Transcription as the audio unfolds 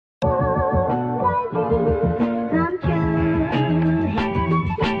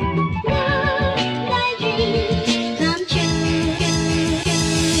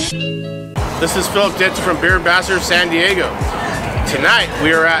This is Blvd from Beer Ambassador, San Diego. Tonight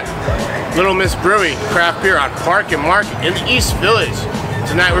we are at Little Miss Brewing craft beer on Park and Market in the East Village.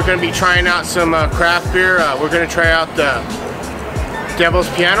 Tonight we're going to be trying out some craft beer. We're going to try out the Devil's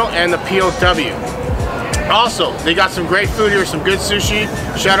Piano and the POW. Also, they got some great food here, some good sushi.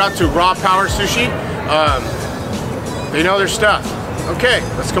 Shout out to Raw Power Sushi. They know their stuff. Okay,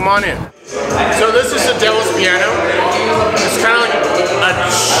 let's come on in. So this is the Devil's Piano. It's kind of like a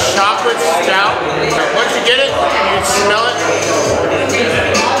chocolate stout. Once you get it, you can smell it.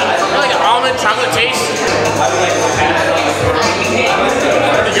 It's like an almond chocolate taste.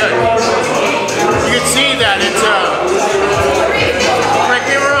 Pretty good. You can see that it's correct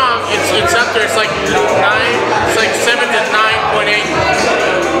me if I'm wrong, it's up there. It's like 7 to 9.8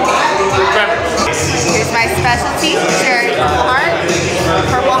 beverage. Here's my specialty, cherry heart.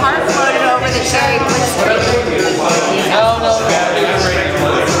 Purple heart floated over the cherry blister.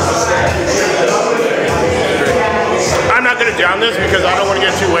 I'm not going to down this because I don't want to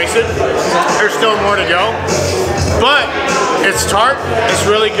get too wasted. There's still more to go. But it's tart. It's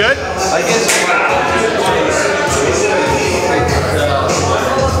really good.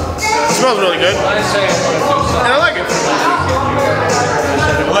 It smells really good. And I like it.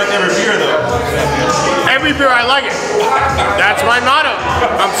 I like every beer though. Every beer I like it. That's my motto.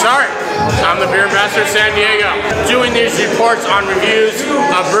 I'm sorry. I'm the Beer Ambassador of San Diego. Doing these reports on reviews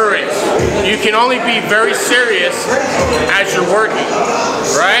of breweries. You can only be very serious as you're working.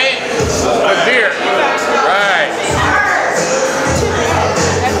 Right? With beer. Right.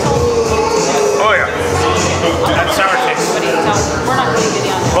 Oh yeah. That's sour taste.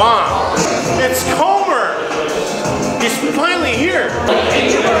 Bomb. It's Comer. He's finally here.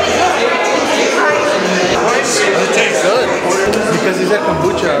 It tastes good because it's a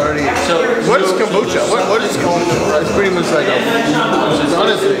kombucha already. So what is kombucha? What is kombucha? It's pretty much like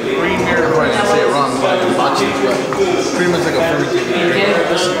honestly, green beer. I'm probably gonna say it wrong, but it's pretty much like a fermented beer.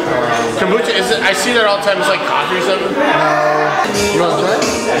 Kombucha is it? I see that all the time. It's like coffee or something. You want to try?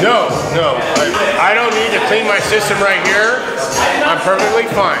 No. I don't need to clean my system right here. I'm perfectly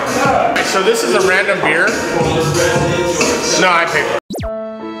fine. So this is a random beer. No, I pay for it.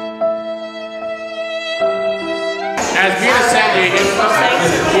 As being a San Diego,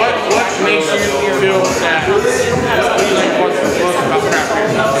 what makes you feel that? What do you like most about craft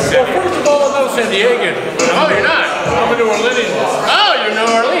beer? Well, first of all, I'm not a San Diegan. Oh, you're not? I'm a New Orleanian. Oh, you're New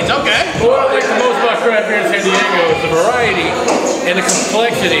Orleans, okay. But what I like the most about craft beer in San Diego is the variety and the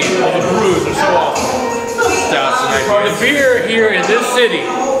complexity of the brews are so awesome. The beer here in this city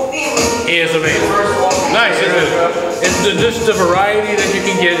is amazing. Nice, isn't it? It's just the variety that you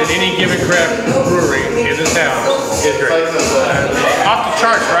can get at any given craft brewery in this town is great. Off the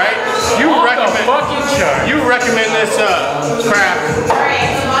charts, right? You recommend this craft.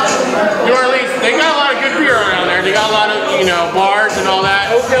 New Orleans, they got a lot of good beer around there. They got a lot of, bars and all that.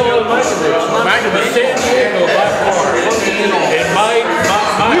 Okay, a little microbrews. San Diego, by far, and my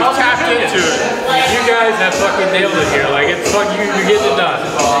tapped into it. You guys have fucking nailed it here. Like, it's fucking, you're getting it done.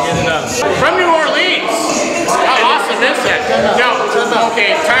 You're getting it done. From New Orleans. How awesome is that? No,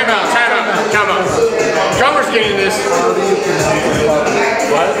 okay, time out. Drummer's getting this.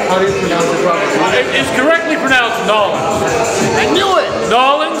 What? How do you pronounce it properly? It's correctly pronounced Nolans. I knew it.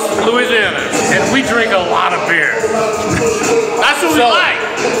 Nolans, Louisiana. And we drink a lot of beer. That's what we like.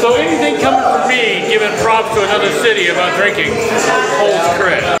 So anything coming from me giving props to another city about drinking holds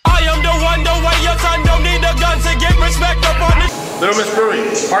credit. I am the one, the way your son don't need a gun to get respect up on this. Little Miss Brewing,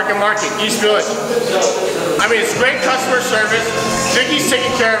 Park and Market, East Village. I mean, it's great customer service. Vicky's taking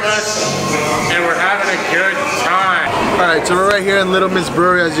care of us, and we're having a good time. All right, so we're right here in Little Miss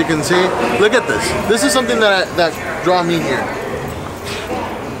Brewery, as you can see. Look at this. This is something that draw me here.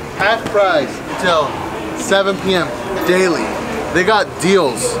 Half price until 7 p.m. daily. They got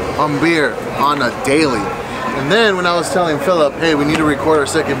deals on beer on a daily. And then when I was telling Philip, hey, we need to record our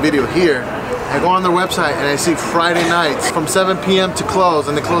second video here, I go on their website and I see Friday nights from 7 p.m. to close,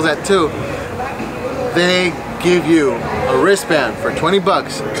 and they close at 2. They give you a wristband for 20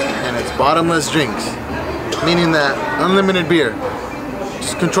 bucks and it's bottomless drinks. Meaning that unlimited beer.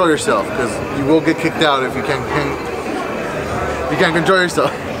 Just control yourself, because you will get kicked out if you can't control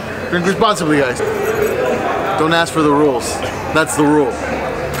yourself. Drink responsibly, guys. Don't ask for the rules. That's the rule.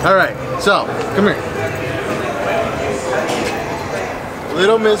 Alright, so, come here.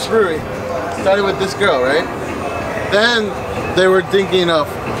 Little Miss Brewing started with this girl, right? Then they were thinking of,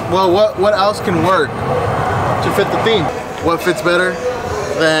 well, what else can work to fit the theme? What fits better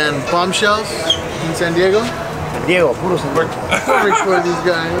than bombshells in San Diego? San Diego, puro San Diego. Perfect for these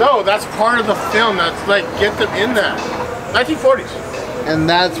guys. No, that's part of the film. That's like, get them in that. 1940s. And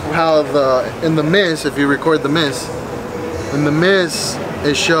that's how in the Miss, if you record the Miss, in the Miss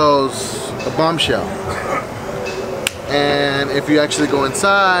it shows a bombshell. And if you actually go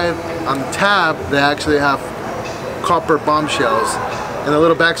inside on the tab, they actually have copper bombshells. And a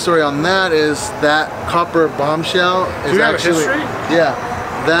little backstory on that is that copper bombshell is actually, yeah,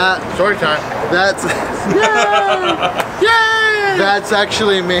 that Story time. That's yay! That's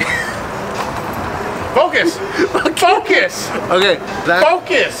actually made. Focus. Focus. Okay.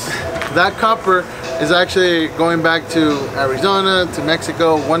 Focus. That copper is actually going back to Arizona, to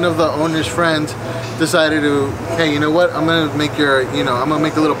Mexico. One of the owner's friends decided to, hey, you know what? I'm gonna make your, I'm gonna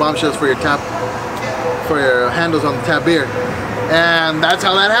make the little bombshells for your handles on the tap beer. And that's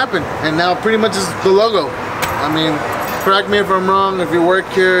how that happened. And now pretty much is the logo. I mean, correct me if I'm wrong. If you work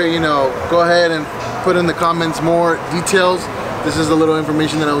here, go ahead and put in the comments more details. This is the little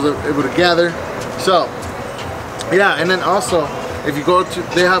information that I was able to gather. So, yeah, and then also, if you go to,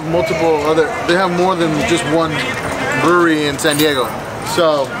 they have more than just one brewery in San Diego.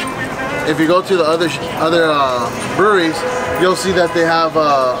 So, if you go to the other breweries, you'll see that they have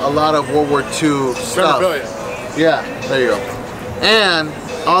a lot of World War II stuff. Yeah, there you go. And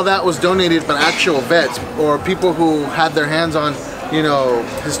all that was donated by actual vets or people who had their hands on,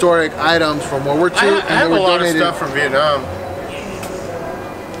 historic items from World War II. I have a lot of stuff from Vietnam.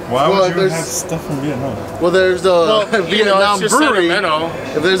 Why would you have stuff from Vietnam? Well, there's the Vietnam brewery.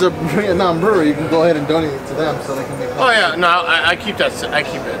 If there's a Vietnam brewery, you can go ahead and donate it to them so they can make. Oh yeah, no, I keep that. I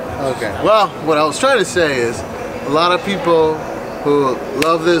keep it. Okay. Well, what I was trying to say is, a lot of people who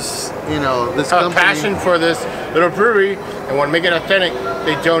love this, this company, passion for this little brewery and want to make it authentic,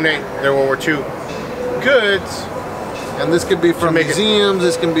 they donate their World War II goods. And this could be from museums,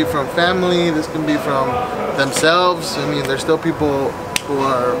 this can be from family, this can be from themselves. I mean, there's still people who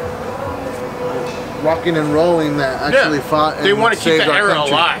are rocking and rolling that actually fought and they want to keep that era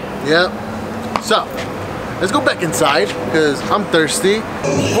alive. Yep. So, let's go back inside because I'm thirsty.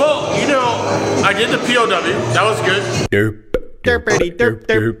 Well, I did the POW. That was good. Derpity derp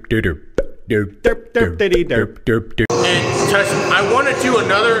derp derp derp derp derp derp derp derp. And I want to do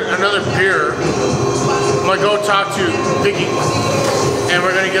another beer. I'm gonna go talk to Vicky, and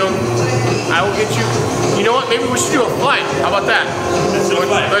we're gonna go. I will get you. You know what? Maybe we should do a flight. How about that? Let's do a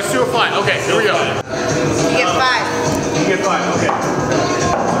flight. Let's do a flight. Okay, here we go. You get 5. You get 5. Okay.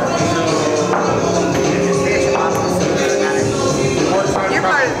 You're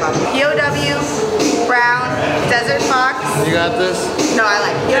part of the POW, Brown, Desert Fox. You got this? No, I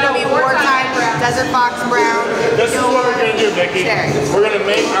like POW, Wartime, Desert Fox, Brown. This is what we're gonna do, Vicky. Sherry. We're gonna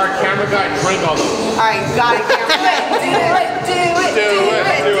make our camera guy drink all those. Alright, got it, camera. Do it.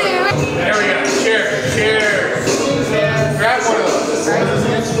 There we go. Cheers. Cheers. Grab one of those.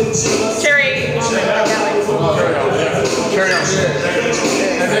 Cherry. Cherry on.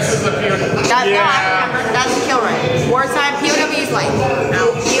 And this is the POW. That's the kill right. Wartime, POW is like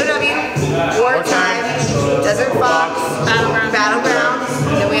POW, Wartime, Desert Fox, Battleground.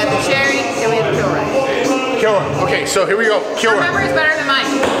 Then we have the cherry. Then we have the kill right. Killer. Okay, so here we go. Killer. Your memory is better than mine.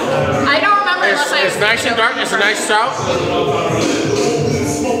 I don't remember unless I. It's nice and dark. It's a nice stout.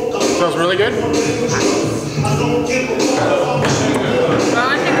 Smells really good. Do I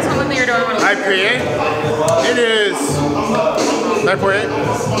want to take this home with me or do I want to? IPA. It is 9.8.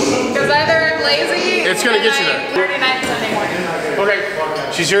 Because either I'm lazy. It's gonna get you there. Saturday night and Sunday morning. Okay.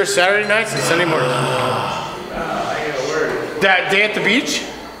 She's here Saturday nights and Sunday morning. That day at the beach?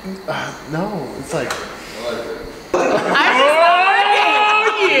 No, it's like.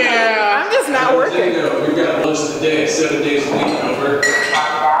 I'm just not working. We've got lunch today, 7 days a week over.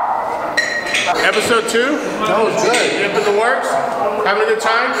 Episode 2. That was good. Dip in the works. Having a good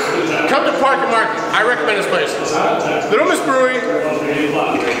time. Come to Park and Market. I recommend this place. Little Miss Brewing.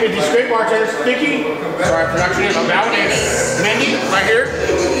 Get these great bartenders. Vicky. Sorry, production name. I'm Blvd. Mindy, right here.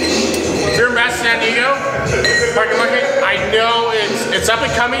 Here in San Diego. Park and Market. I know it's up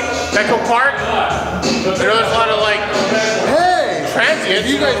and coming. Echo Park. I know there's a lot of transients. If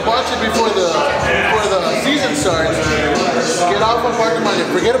you guys watch it before the season starts, get off on Park and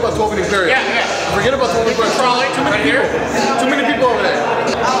Market. Forget about 12 Imperial. Yeah. Forget about 12 Imperial. Too many people. Too many people over there.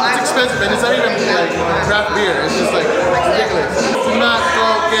 It's expensive, and it's not even like craft beer. It's just like ridiculous. Do not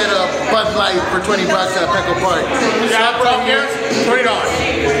go get a Bud Light for $20 at Echo Park. Yeah, Stop here. $20.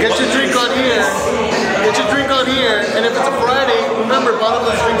 Get your drink on here. Get your drink on here. And if it's a Friday, remember,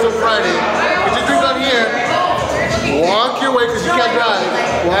 bottomless drinks on Friday. Get your drink on here. Walk your way, because you can't drive.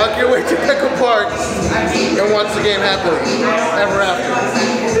 Walk your way to Echo Park and watch the game happen. Ever after.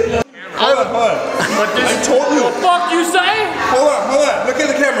 Hold on. But this I told you. The fuck you say? Hold on. Look at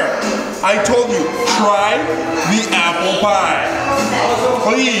the camera. I told you, try the apple pie.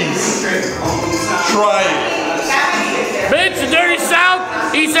 Please. Try it. Bitch, the dirty South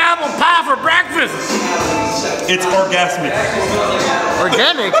eats apple pie for breakfast. It's orgasmic.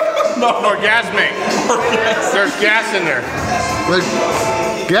 Organic? No, Orgasmic. There's gas in there. Like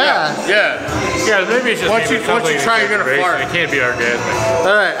gas? Yeah. Yeah, maybe it's just Once you try, you're gonna fart. It can't be orgasmic.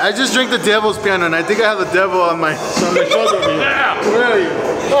 Alright, I just drank the devil's piano and I think I have the devil on my shoulder. Yeah. Where are you?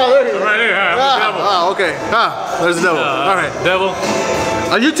 Oh, there you are. Right here, the devil. Oh, okay. There's the devil. Alright. Devil.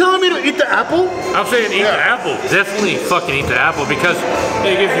 Are you telling me to eat the apple? I'm saying eat the apple. Definitely fucking eat the apple because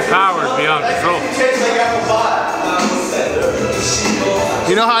it gives you powers beyond control.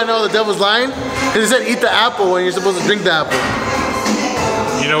 You know how I know the devil's lying? Because he said eat the apple when you're supposed to drink the apple.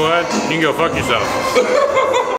 You know what? You can go fuck yourself.